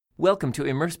Welcome to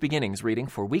Immerse Beginnings reading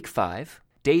for Week 5,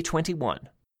 Day 21.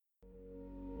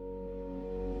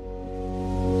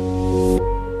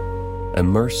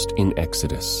 Immersed in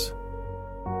Exodus.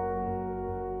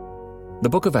 The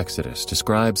book of Exodus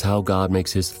describes how God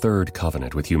makes his third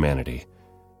covenant with humanity.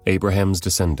 Abraham's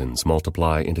descendants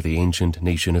multiply into the ancient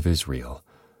nation of Israel,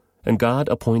 and God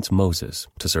appoints Moses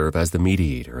to serve as the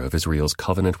mediator of Israel's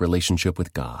covenant relationship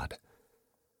with God.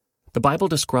 The Bible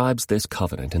describes this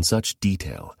covenant in such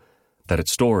detail that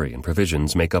its story and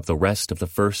provisions make up the rest of the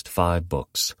first 5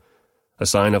 books, a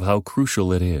sign of how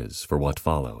crucial it is for what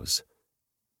follows.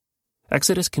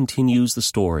 Exodus continues the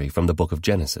story from the book of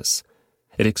Genesis.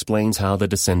 It explains how the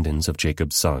descendants of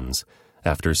Jacob's sons,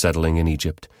 after settling in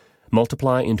Egypt,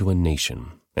 multiply into a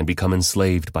nation and become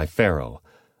enslaved by Pharaoh,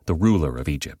 the ruler of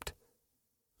Egypt.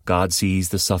 God sees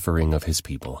the suffering of his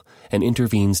people and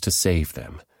intervenes to save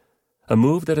them, a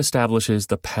move that establishes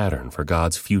the pattern for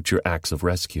God's future acts of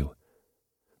rescue.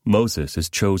 Moses is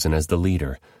chosen as the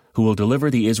leader who will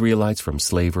deliver the Israelites from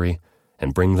slavery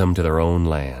and bring them to their own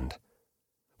land.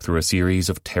 Through a series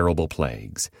of terrible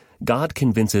plagues, God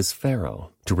convinces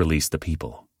Pharaoh to release the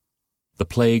people. The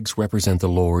plagues represent the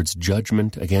Lord's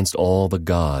judgment against all the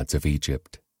gods of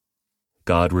Egypt.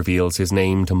 God reveals his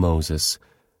name to Moses,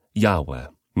 Yahweh,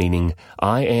 meaning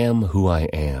I am who I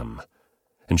am,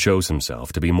 and shows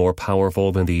himself to be more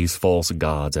powerful than these false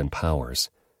gods and powers.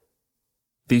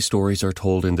 These stories are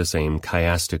told in the same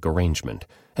chiastic arrangement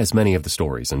as many of the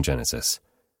stories in Genesis.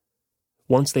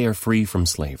 Once they are free from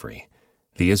slavery,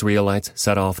 the Israelites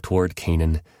set off toward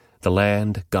Canaan, the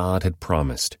land God had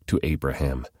promised to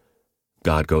Abraham.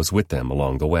 God goes with them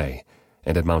along the way,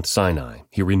 and at Mount Sinai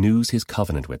he renews his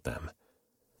covenant with them.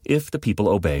 If the people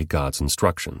obey God's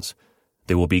instructions,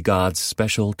 they will be God's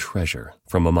special treasure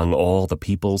from among all the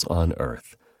peoples on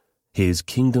earth, his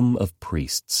kingdom of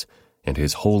priests, and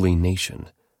his holy nation.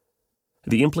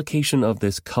 The implication of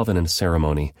this covenant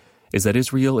ceremony is that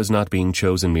Israel is not being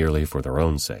chosen merely for their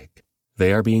own sake.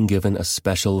 They are being given a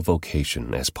special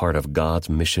vocation as part of God's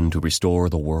mission to restore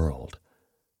the world.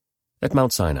 At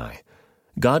Mount Sinai,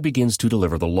 God begins to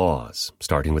deliver the laws,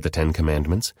 starting with the 10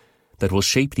 Commandments, that will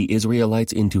shape the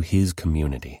Israelites into his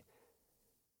community.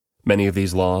 Many of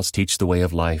these laws teach the way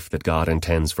of life that God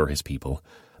intends for his people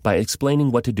by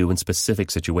explaining what to do in specific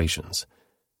situations.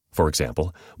 For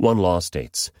example, one law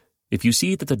states, if you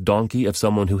see that the donkey of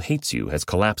someone who hates you has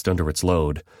collapsed under its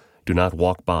load, do not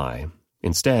walk by.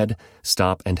 Instead,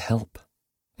 stop and help,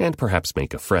 and perhaps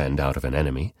make a friend out of an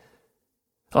enemy.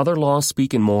 Other laws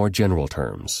speak in more general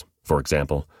terms. For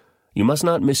example, you must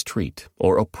not mistreat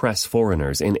or oppress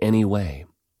foreigners in any way.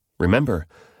 Remember,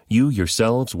 you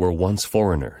yourselves were once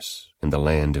foreigners in the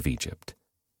land of Egypt.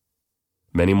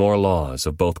 Many more laws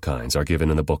of both kinds are given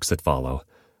in the books that follow,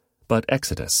 but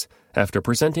Exodus, after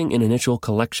presenting an initial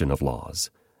collection of laws,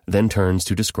 then turns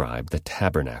to describe the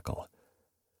tabernacle.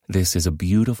 This is a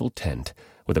beautiful tent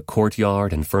with a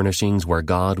courtyard and furnishings where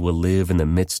God will live in the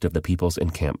midst of the people's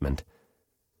encampment.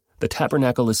 The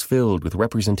tabernacle is filled with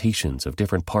representations of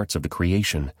different parts of the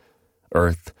creation,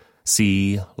 earth,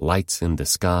 sea, lights in the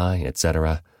sky,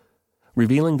 etc.,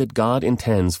 revealing that God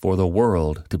intends for the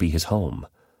world to be his home,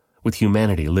 with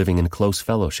humanity living in close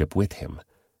fellowship with him.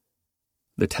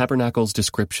 The tabernacle's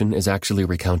description is actually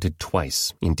recounted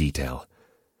twice in detail,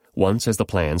 once as the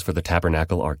plans for the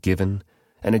tabernacle are given,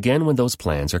 and again when those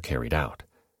plans are carried out.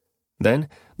 Then,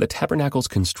 the tabernacle's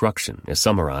construction is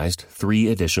summarized 3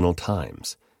 additional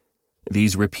times.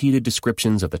 These repeated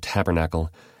descriptions of the tabernacle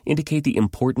indicate the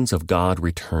importance of God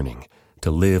returning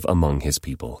to live among his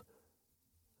people.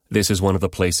 This is one of the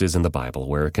places in the Bible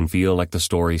where it can feel like the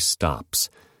story stops,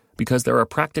 because there are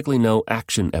practically no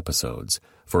action episodes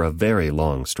for a very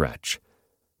long stretch.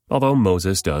 Although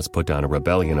Moses does put down a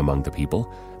rebellion among the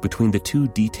people between the 2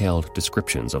 detailed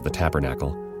descriptions of the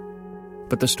tabernacle,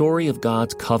 but the story of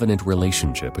God's covenant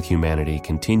relationship with humanity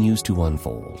continues to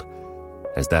unfold,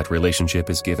 as that relationship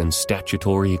is given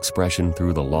statutory expression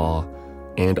through the law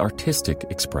and artistic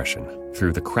expression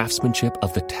through the craftsmanship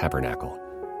of the tabernacle.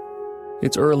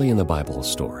 It's early in the Bible's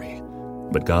story,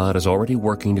 but God is already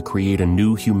working to create a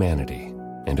new humanity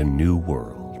and a new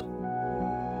world.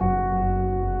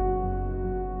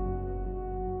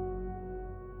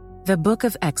 The Book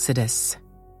of Exodus.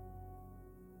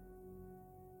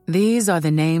 These are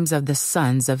the names of the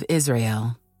sons of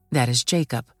Israel, that is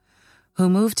Jacob, who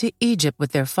moved to Egypt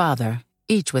with their father,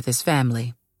 each with his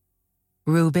family: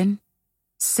 Reuben,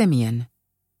 Simeon,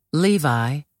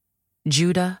 Levi,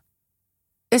 Judah,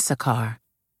 Issachar,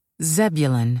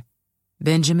 Zebulun,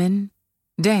 Benjamin,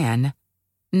 Dan,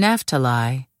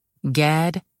 Naphtali,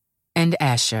 Gad, and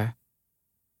Asher.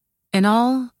 In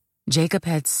all, Jacob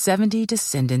had 70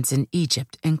 descendants in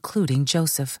Egypt, including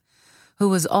Joseph, who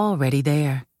was already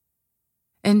there.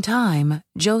 In time,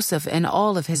 Joseph and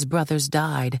all of his brothers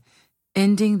died,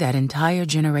 ending that entire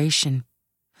generation.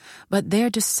 But their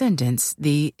descendants,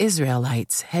 the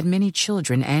Israelites, had many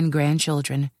children and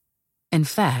grandchildren. In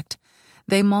fact,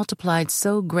 they multiplied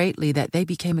so greatly that they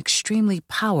became extremely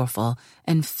powerful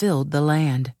and filled the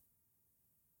land.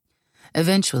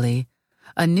 Eventually,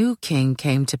 a new king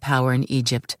came to power in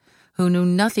Egypt who knew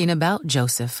nothing about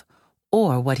Joseph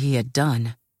or what he had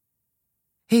done.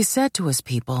 He said to his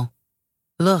people,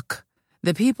 "Look,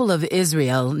 the people of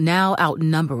Israel now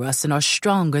outnumber us and are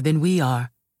stronger than we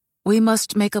are. We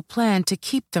must make a plan to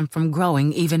keep them from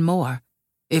growing even more.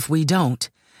 If we don't,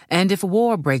 and if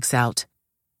war breaks out,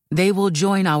 they will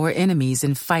join our enemies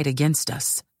and fight against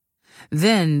us.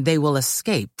 Then they will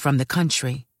escape from the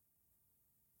country."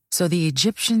 So the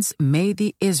Egyptians made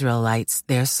the Israelites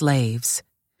their slaves.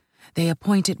 They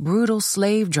appointed brutal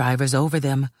slave drivers over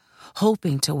them,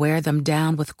 hoping to wear them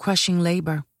down with crushing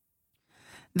labor.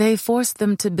 They forced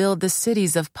them to build the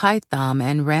cities of Pithom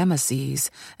and Ramesses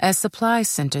as supply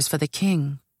centers for the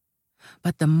king.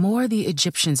 But the more the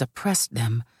Egyptians oppressed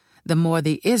them, the more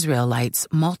the Israelites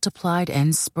multiplied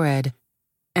and spread,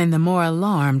 and the more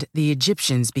alarmed the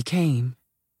Egyptians became.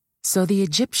 So the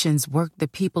Egyptians worked the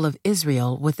people of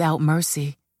Israel without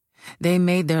mercy. They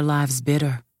made their lives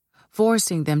bitter,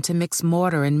 forcing them to mix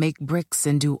mortar and make bricks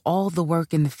and do all the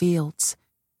work in the fields.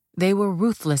 They were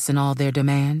ruthless in all their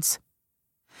demands.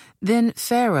 Then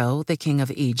Pharaoh, the king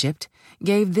of Egypt,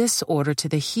 gave this order to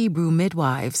the Hebrew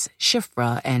midwives,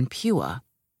 Shiphrah and Puah.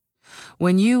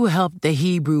 "When you help the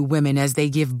Hebrew women as they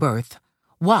give birth,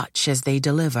 watch as they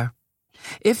deliver.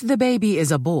 If the baby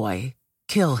is a boy,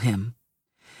 kill him.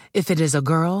 If it is a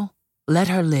girl, let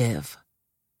her live."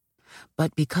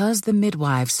 But because the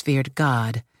midwives feared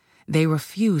God, they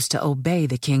refused to obey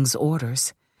the king's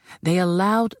orders. They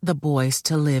allowed the boys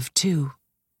to live too.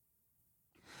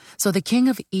 So the king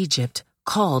of Egypt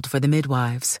called for the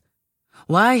midwives.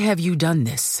 "Why have you done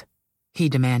this?" he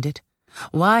demanded.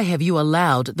 "Why have you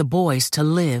allowed the boys to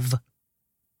live?"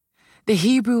 "The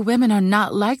Hebrew women are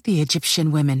not like the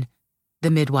Egyptian women,"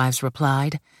 the midwives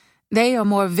replied. "They are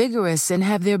more vigorous and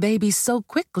have their babies so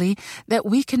quickly that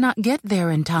we cannot get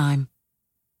there in time."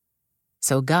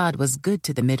 So God was good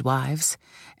to the midwives,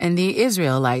 and the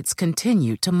Israelites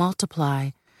continued to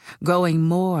multiply, growing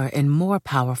more and more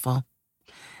powerful.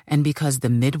 And because the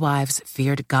midwives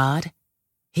feared God,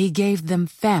 He gave them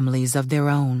families of their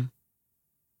own.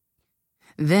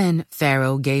 Then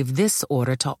Pharaoh gave this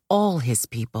order to all his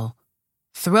people: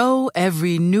 "Throw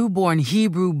every newborn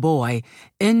Hebrew boy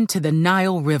into the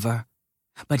Nile River,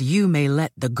 but you may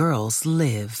let the girls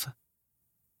live."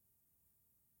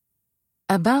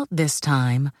 About this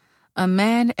time, a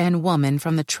man and woman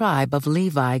from the tribe of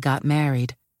Levi got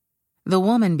married. The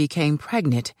woman became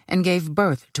pregnant and gave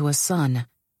birth to a son.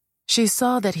 She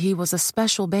saw that he was a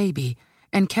special baby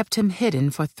and kept him hidden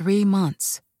for 3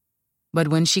 months. But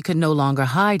when she could no longer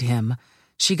hide him,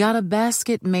 she got a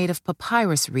basket made of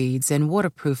papyrus reeds and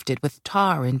waterproofed it with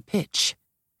tar and pitch.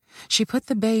 She put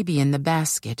the baby in the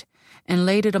basket and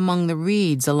laid it among the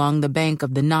reeds along the bank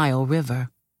of the Nile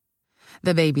River.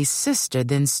 The baby's sister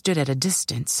then stood at a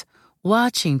distance,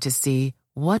 watching to see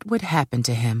what would happen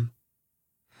to him.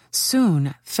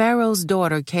 Soon, Pharaoh's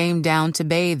daughter came down to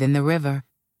bathe in the river,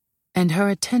 and her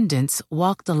attendants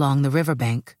walked along the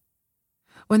riverbank.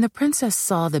 When the princess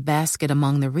saw the basket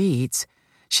among the reeds,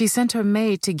 she sent her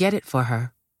maid to get it for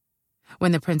her.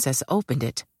 When the princess opened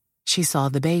it, she saw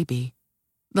the baby.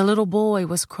 The little boy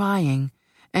was crying,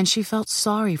 and she felt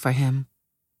sorry for him.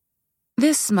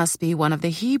 "This must be one of the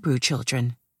Hebrew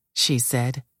children," she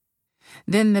said.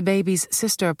 Then the baby's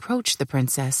sister approached the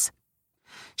princess.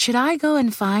 "Should I go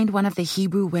and find one of the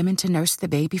Hebrew women to nurse the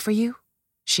baby for you?"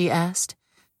 she asked.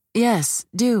 "Yes,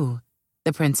 do,"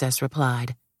 the princess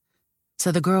replied.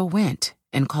 So the girl went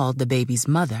and called the baby's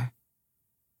mother.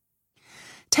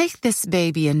 "Take this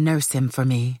baby and nurse him for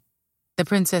me," the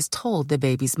princess told the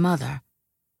baby's mother.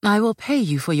 "I will pay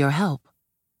you for your help."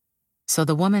 So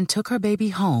the woman took her baby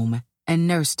home and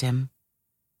nursed him.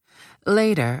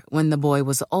 Later, when the boy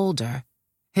was older,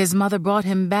 his mother brought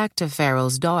him back to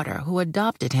Pharaoh's daughter, who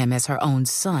adopted him as her own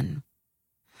son.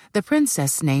 The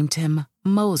princess named him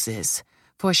Moses,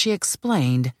 for she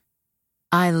explained,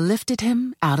 "I lifted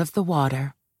him out of the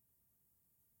water."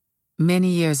 Many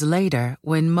years later,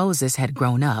 when Moses had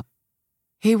grown up,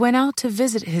 he went out to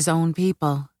visit his own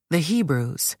people, the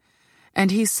Hebrews, and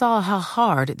he saw how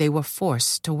hard they were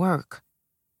forced to work.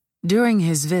 During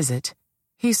his visit,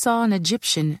 he saw an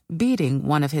Egyptian beating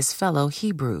one of his fellow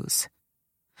Hebrews.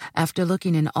 After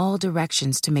looking in all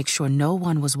directions to make sure no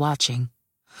one was watching,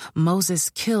 Moses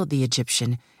killed the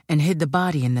Egyptian and hid the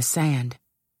body in the sand.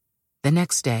 The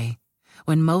next day,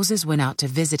 when Moses went out to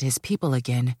visit his people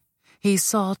again, he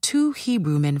saw 2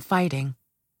 Hebrew men fighting.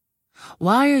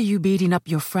 "Why are you beating up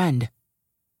your friend?"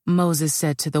 Moses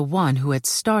said to the one who had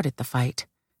started the fight.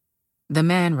 The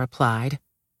man replied,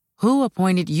 "Who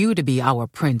appointed you to be our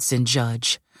prince and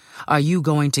judge? Are you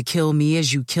going to kill me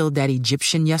as you killed that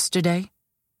Egyptian yesterday?"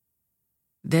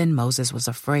 Then Moses was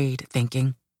afraid,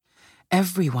 thinking,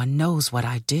 "Everyone knows what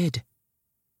I did."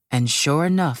 And sure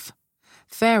enough,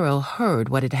 Pharaoh heard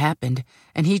what had happened,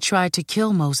 and he tried to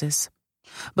kill Moses.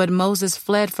 But Moses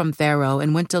fled from Pharaoh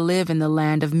and went to live in the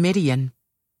land of Midian.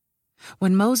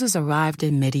 When Moses arrived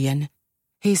in Midian,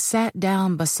 he sat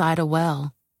down beside a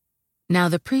well. Now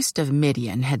the priest of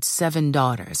Midian had 7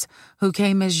 daughters, who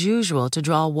came as usual to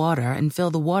draw water and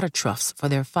fill the water troughs for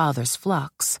their father's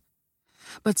flocks.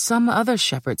 But some other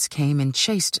shepherds came and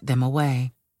chased them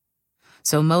away.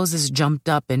 So Moses jumped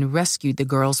up and rescued the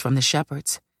girls from the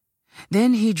shepherds.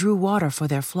 Then he drew water for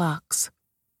their flocks.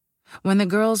 When the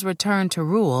girls returned to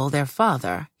Reuel, their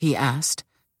father, he asked,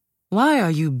 "Why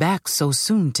are you back so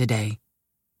soon today?"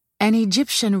 "An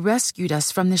Egyptian rescued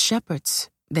us from the shepherds,"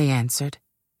 they answered.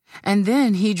 "And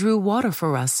then he drew water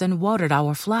for us and watered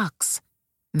our flocks."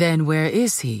 "Then where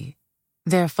is he?"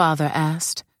 their father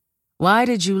asked. "Why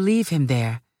did you leave him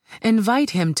there?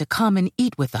 Invite him to come and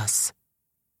eat with us."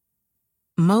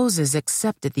 Moses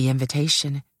accepted the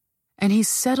invitation, and he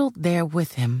settled there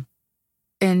with him.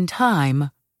 In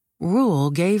time, Reuel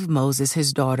gave Moses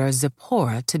his daughter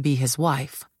Zipporah to be his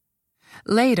wife.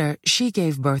 Later, she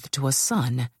gave birth to a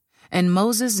son, and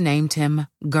Moses named him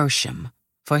Gershom,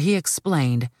 for he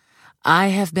explained, "I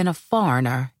have been a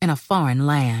foreigner in a foreign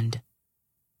land."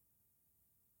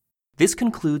 This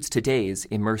concludes today's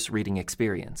Immerse Reading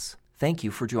Experience. Thank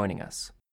you for joining us.